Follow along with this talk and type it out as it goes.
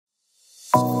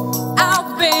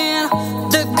I've been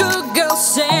the good girl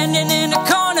standing in the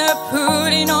corner,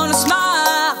 putting on a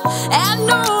smile. I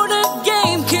know the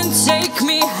game can take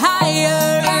me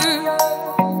higher.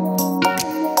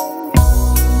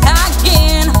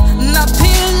 Again, my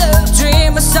pillow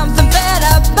dream of something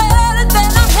better, better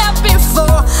than I had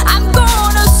before. I'm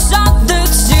gonna stop the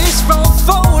tears from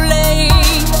falling.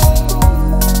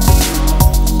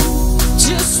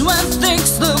 Just when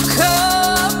things look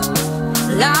up,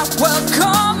 life will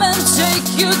come and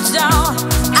take you down.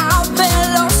 I've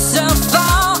been lost and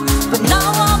found, but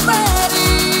now I'm ready.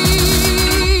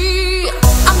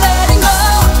 I'm letting go,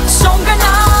 stronger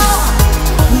now.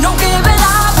 No giving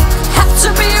up, have to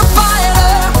be a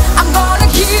fighter. I'm gonna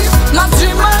keep my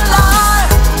dream alive.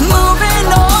 Moving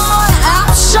on,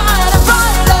 I'm shining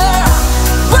brighter.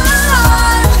 When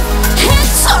life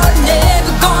hits hard,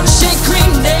 never gonna shake me,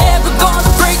 never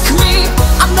gonna break me.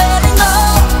 I'm letting go,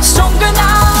 stronger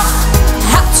now.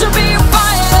 Have to be a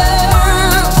fighter.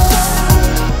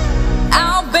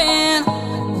 I've been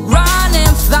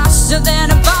running faster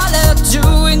than a bullet,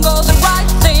 doing all the right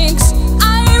things.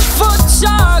 I aim for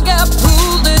target,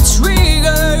 pull the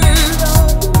trigger.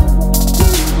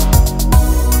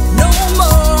 No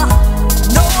more,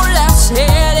 no less,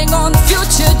 heading on the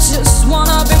future. Just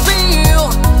wanna be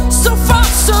real. So far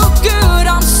so good,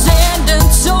 I'm standing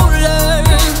taller.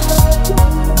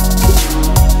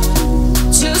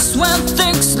 Just when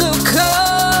things look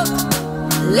up,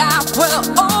 life will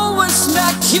always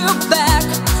smack you back.